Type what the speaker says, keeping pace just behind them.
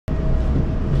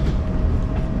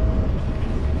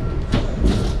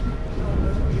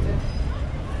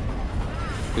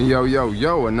Yo, yo,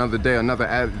 yo, another day, another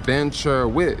adventure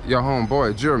with your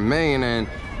homeboy Jermaine, and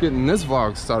getting this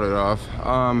vlog started off.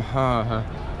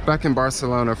 Back in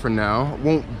Barcelona for now.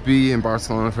 Won't be in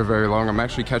Barcelona for very long. I'm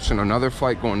actually catching another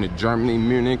flight going to Germany,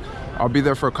 Munich. I'll be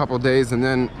there for a couple days, and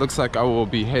then looks like I will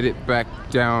be headed back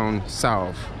down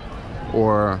south,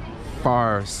 or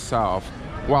far south.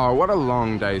 Wow, what a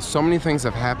long day. So many things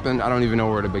have happened. I don't even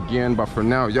know where to begin, but for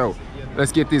now, yo,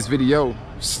 let's get this video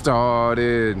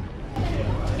started.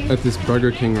 At this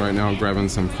Burger King right now, grabbing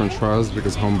some french fries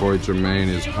because homeboy Jermaine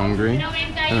is hungry,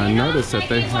 and I noticed that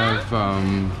they have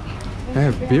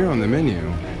beer on the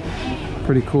menu.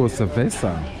 Pretty cool.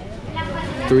 Cerveza,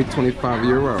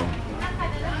 €3.25.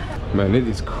 Man, it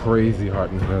is crazy hot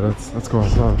in here. Let's go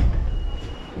outside.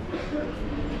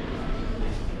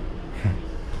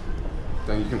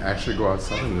 Then you can actually go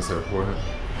outside in this airport.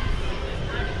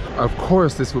 Of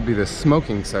course, this will be the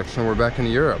smoking section. We're back in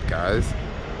Europe, guys.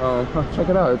 Check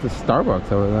it out, it's a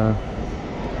Starbucks over there.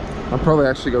 I'll probably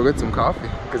actually go get some coffee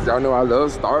because y'all know I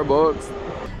love Starbucks.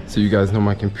 So you guys know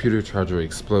my computer charger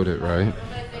exploded, right?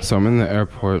 So I'm in the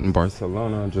airport in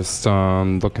Barcelona, just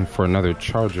looking for another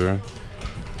charger.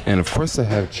 And of course they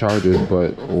have chargers,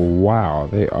 but wow,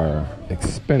 they are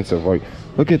expensive. Like,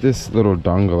 look at this little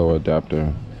dongle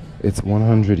adapter. It's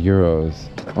 €100.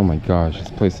 Oh my gosh,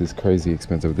 this place is crazy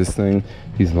expensive. This thing,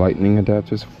 these lightning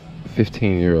adapters,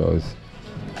 €15.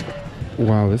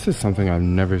 Wow, this is something I've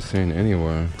never seen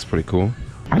anywhere. It's pretty cool.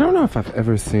 I don't know if I've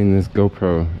ever seen this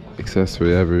GoPro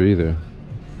accessory ever either.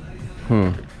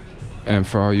 And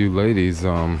for all you ladies,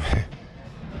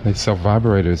 they sell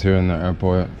vibrators here in the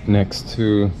airport next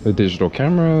to the digital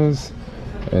cameras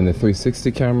and the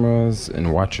 360 cameras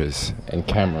and watches and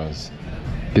cameras.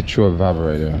 Get you a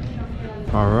vibrator.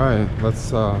 All right,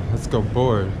 let's go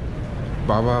board.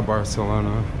 Bye bye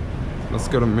Barcelona. Let's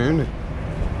go to Munich.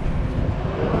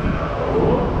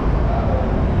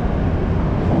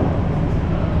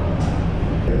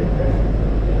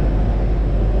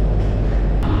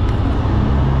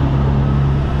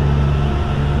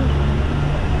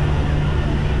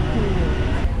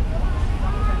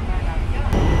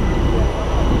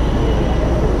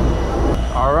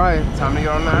 All right, time to get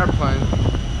on the airplane.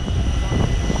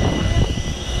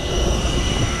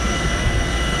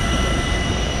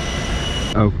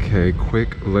 Okay,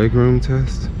 quick legroom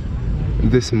test.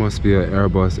 This must be an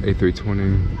Airbus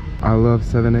A320. I love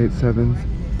 787s.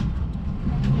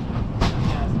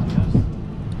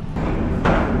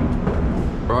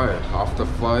 Right, off the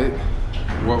flight.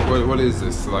 What is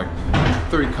this? Like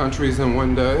 3 countries in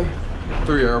one day?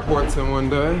 3 airports in one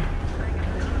day?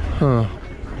 Huh.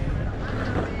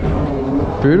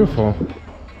 Beautiful.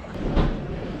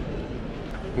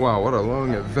 Wow, what a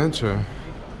long adventure.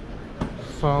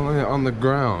 Falling on the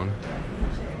ground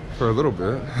for a little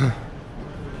bit.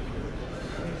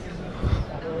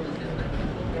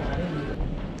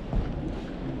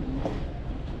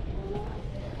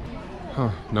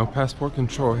 No passport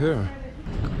control here.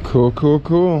 Cool, cool,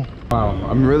 cool. Wow,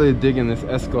 I'm really digging this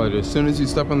escalator. As soon as you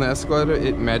step on the escalator,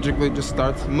 it magically just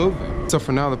starts moving. So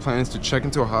for now, the plan is to check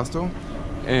into a hostel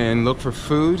and look for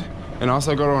food, and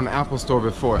also go to an Apple store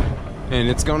before. And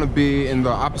it's gonna be in the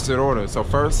opposite order. So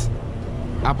first,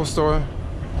 Apple store,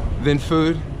 then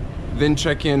food, then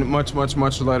check in much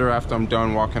later after I'm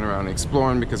done walking around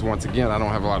exploring, because once again, I don't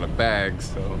have a lot of bags,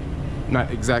 so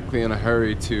not exactly in a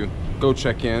hurry to go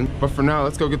check in. But for now,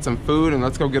 let's go get some food and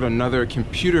let's go get another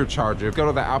computer charger. Go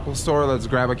to the Apple store, let's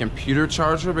grab a computer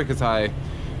charger because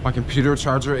my computer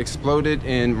charger exploded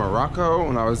in Morocco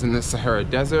when I was in the Sahara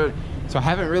Desert. So I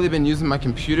haven't really been using my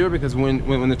computer because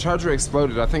when the charger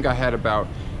exploded, I think I had about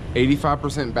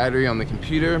 85% battery on the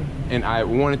computer, and I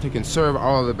wanted to conserve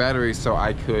all of the battery so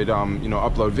I could you know,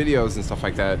 upload videos and stuff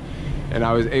like that. And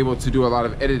I was able to do a lot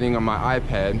of editing on my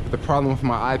iPad. But the problem with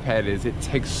my iPad is it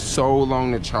takes so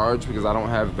long to charge because I don't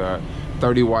have the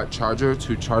 30-watt charger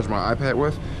to charge my iPad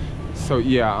with. So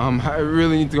yeah, I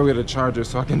really need to go get a charger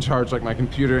so I can charge like my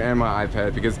computer and my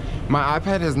iPad, because my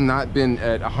iPad has not been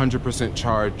at 100%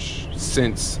 charge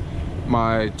since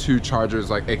my 2 chargers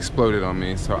like exploded on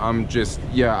me. So I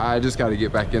just got to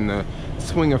get back in the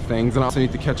swing of things, and I also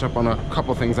need to catch up on a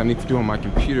couple things I need to do on my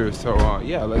computer. So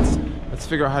yeah, let's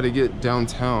figure out how to get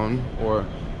downtown, or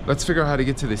let's figure out how to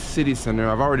get to the city center.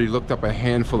 I've already looked up a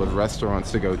handful of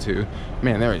restaurants to go to.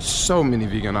 Man, there are so many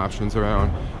vegan options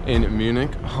around in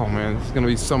Munich. Oh man, this is gonna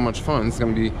be so much fun. It's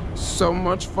gonna be so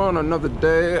much fun. Another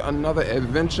day, another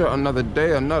adventure, another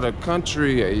day, another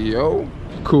country. Hey, yo.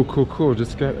 Cool, cool, cool.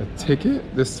 Just got a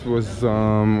ticket. This was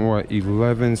what,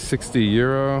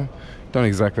 €11.60. Don't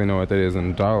exactly know what that is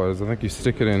in dollars. I think you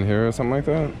stick it in here or something like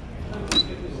that.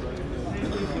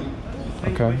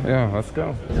 Okay. Okay, yeah, let's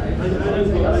go.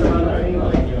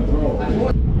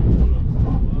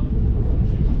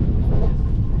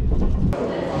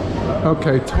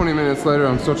 Okay, 20 minutes later,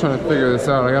 I'm still trying to figure this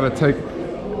out. I gotta take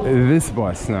this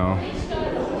bus now.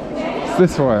 It's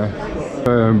this way.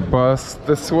 Bus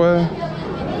this way.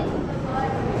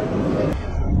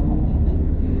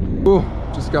 Ooh,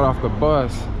 just got off the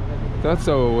bus. That's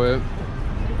over with.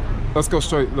 Let's go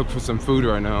straight look for some food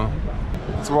right now.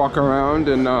 Let's walk around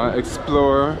and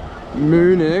explore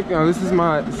Munich. Now, this is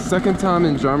my second time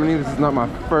in Germany. This is not my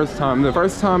first time. The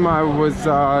first time I was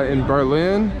in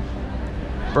Berlin.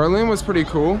 Berlin was pretty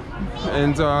cool.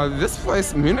 And this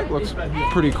place, Munich, looks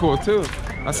pretty cool too.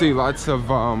 I see lots of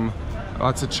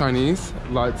Chinese,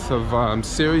 lots of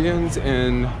Syrians,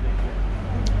 and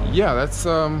yeah, that's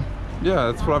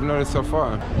what I've noticed so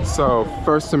far. So,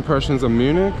 first impressions of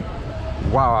Munich.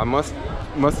 Wow, I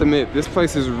must admit, this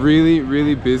place is really,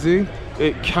 really busy.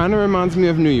 It kind of reminds me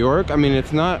of New York. I mean,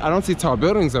 it's not, I don't see tall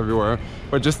buildings everywhere,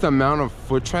 but just the amount of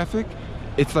foot traffic,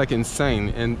 it's like insane.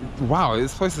 And wow,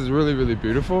 this place is really, really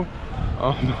beautiful.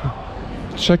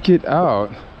 Check it out.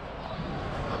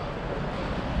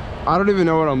 I don't even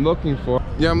know what I'm looking for.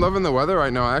 Yeah, I'm loving the weather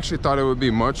right now. I actually thought it would be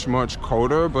much, much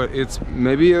colder, but it's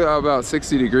maybe about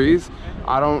 60 degrees.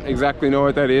 I don't exactly know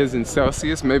what that is in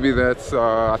Celsius. Maybe that's,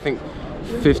 I think,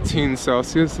 15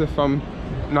 Celsius if I'm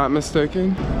not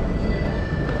mistaken.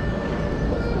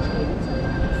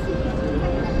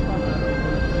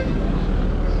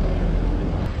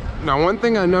 Now, one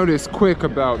thing I noticed quick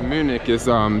about Munich is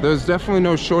there's definitely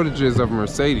no shortages of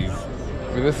Mercedes.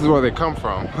 I mean, this is where they come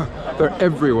from. They're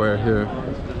everywhere here.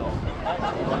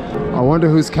 I wonder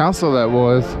whose castle that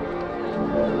was.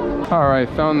 All right,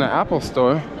 found the Apple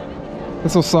store.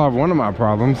 This will solve one of my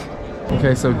problems.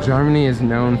 Okay, so Germany is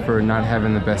known for not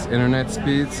having the best internet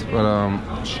speeds,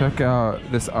 but check out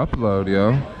this upload,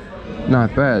 yo.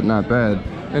 Not bad, not bad.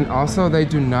 And also, they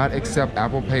do not accept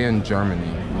Apple Pay in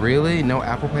Germany. Really? No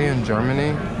Apple Pay in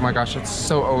Germany? Oh my gosh, that's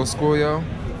so old school, yo.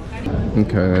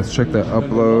 Okay, let's check that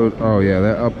upload. Oh yeah,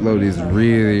 that upload is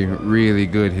really, really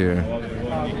good here.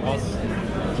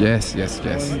 Yes, yes,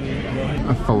 yes.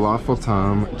 A falafel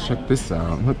time. Check this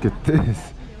out. Look at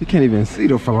this. You can't even see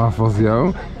the falafels,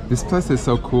 yo. This place is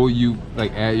so cool. You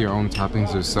like add your own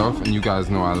toppings yourself, and you guys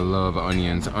know I love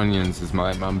onions. Onions is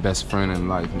my best friend in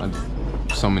life.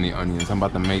 So many onions. I'm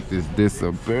about to make this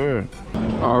disappear.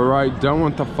 All right, done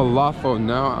with the falafel.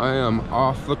 Now I am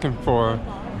off looking for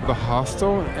the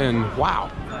hostel, and wow,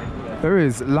 there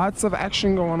is lots of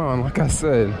action going on. Like I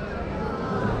said,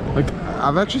 like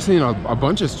I've actually seen a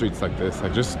bunch of streets like this,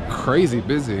 like just crazy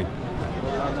busy.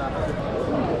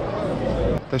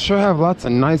 They sure have lots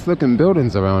of nice looking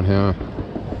buildings around here,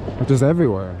 just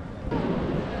everywhere.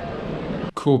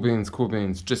 Cool beans, cool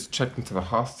beans. Just checked into the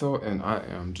hostel and I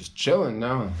am just chilling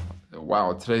now.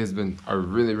 Wow, today has been a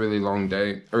really, really long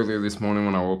day. Earlier this morning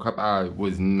when I woke up, I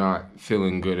was not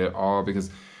feeling good at all because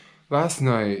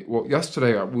yesterday,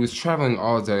 we was traveling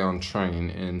all day on train,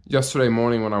 and yesterday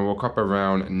morning when I woke up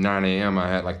around 9 a.m., I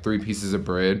had like 3 pieces of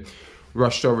bread,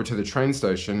 rushed over to the train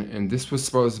station, and this was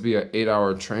supposed to be an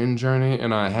 8-hour train journey,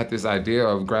 and I had this idea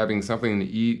of grabbing something to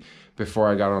eat before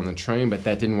I got on the train, but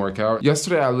that didn't work out.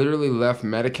 Yesterday, I literally left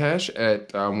Marrakesh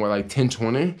at like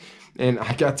 10:20, and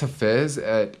I got to Fez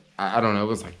at, I don't know, it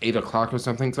was like 8 o'clock or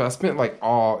something, so I spent like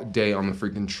all day on the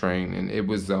freaking train, and it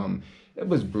was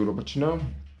brutal, but you know,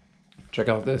 check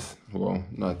out this. Well,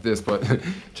 not this, but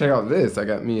check out this. I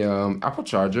got me Apple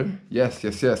charger. Yes,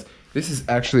 yes, yes. This is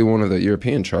actually one of the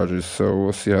European chargers, so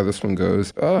we'll see how this one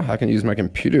goes. Oh, I can use my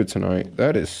computer tonight.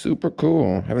 That is super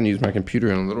cool. I haven't used my computer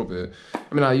in a little bit.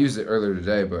 I mean, I used it earlier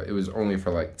today, but it was only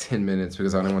for like 10 minutes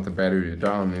because I didn't want the battery to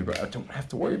die on me, but I don't have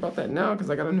to worry about that now because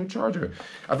I got a new charger.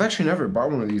 I've actually never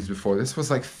bought one of these before. This was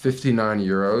like 59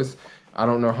 euros. I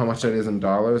don't know how much that is in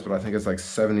dollars, but I think it's like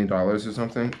 $70 or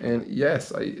something. And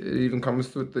yes, it even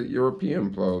comes with the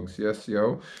European plugs. Yes,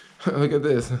 yo. Look at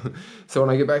this. So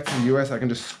when I get back to the US, I can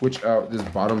just switch out this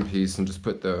bottom piece and just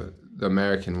put the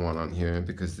American one on here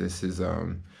because this is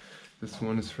this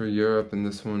one is for Europe and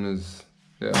this one is,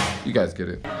 yeah, you guys get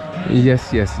it.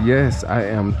 Yes, yes, yes. I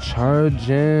am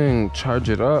charging. Charge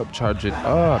it up, charge it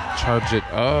up, charge it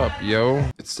up, yo.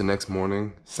 It's the next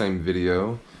morning, same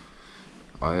video.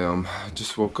 I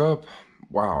just woke up.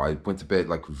 Wow, I went to bed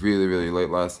like really, really late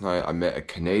last night. I met a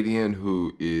Canadian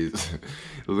who is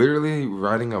literally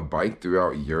riding a bike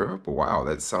throughout Europe. Wow,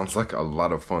 that sounds like a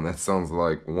lot of fun. That sounds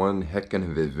like one heck of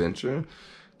an adventure.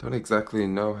 Don't exactly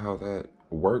know how that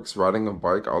works, riding a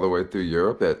bike all the way through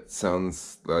Europe. That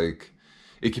sounds like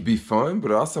it could be fun,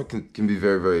 but it also can be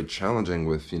very, very challenging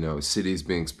with, you know, cities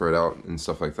being spread out and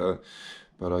stuff like that.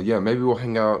 But yeah, maybe we'll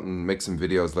hang out and make some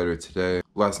videos later today.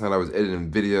 Last night I was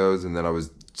editing videos, and then I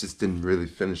didn't really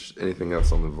finish anything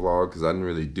else on the vlog because I didn't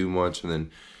really do much. And then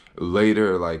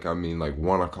later, like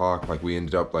 1 o'clock, like we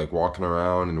ended up like walking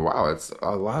around, and wow, it's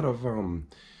a lot of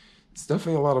it's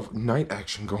definitely a lot of night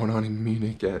action going on in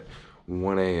Munich at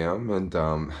 1 a.m. and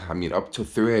I mean up to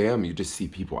 3 a.m. you just see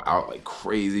people out like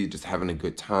crazy, just having a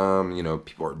good time. You know,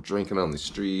 people are drinking on the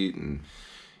street and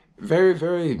very,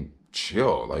 very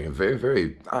chill. Like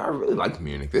I really like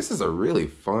Munich. This is a really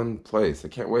fun place. I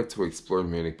can't wait to explore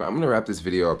Munich. But I'm gonna wrap this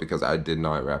video up because I did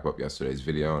not wrap up yesterday's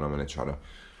video, and I'm gonna try to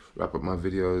wrap up my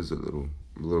videos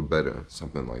a little better,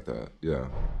 something like that. Yeah,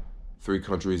 3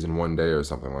 countries in 1 day or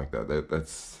something like that.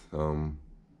 That's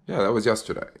yeah, that was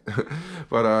yesterday.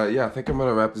 But yeah, I think I'm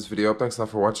gonna wrap this video up. Thanks a lot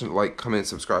for watching. Like, comment,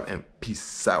 subscribe, and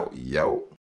peace out, yo.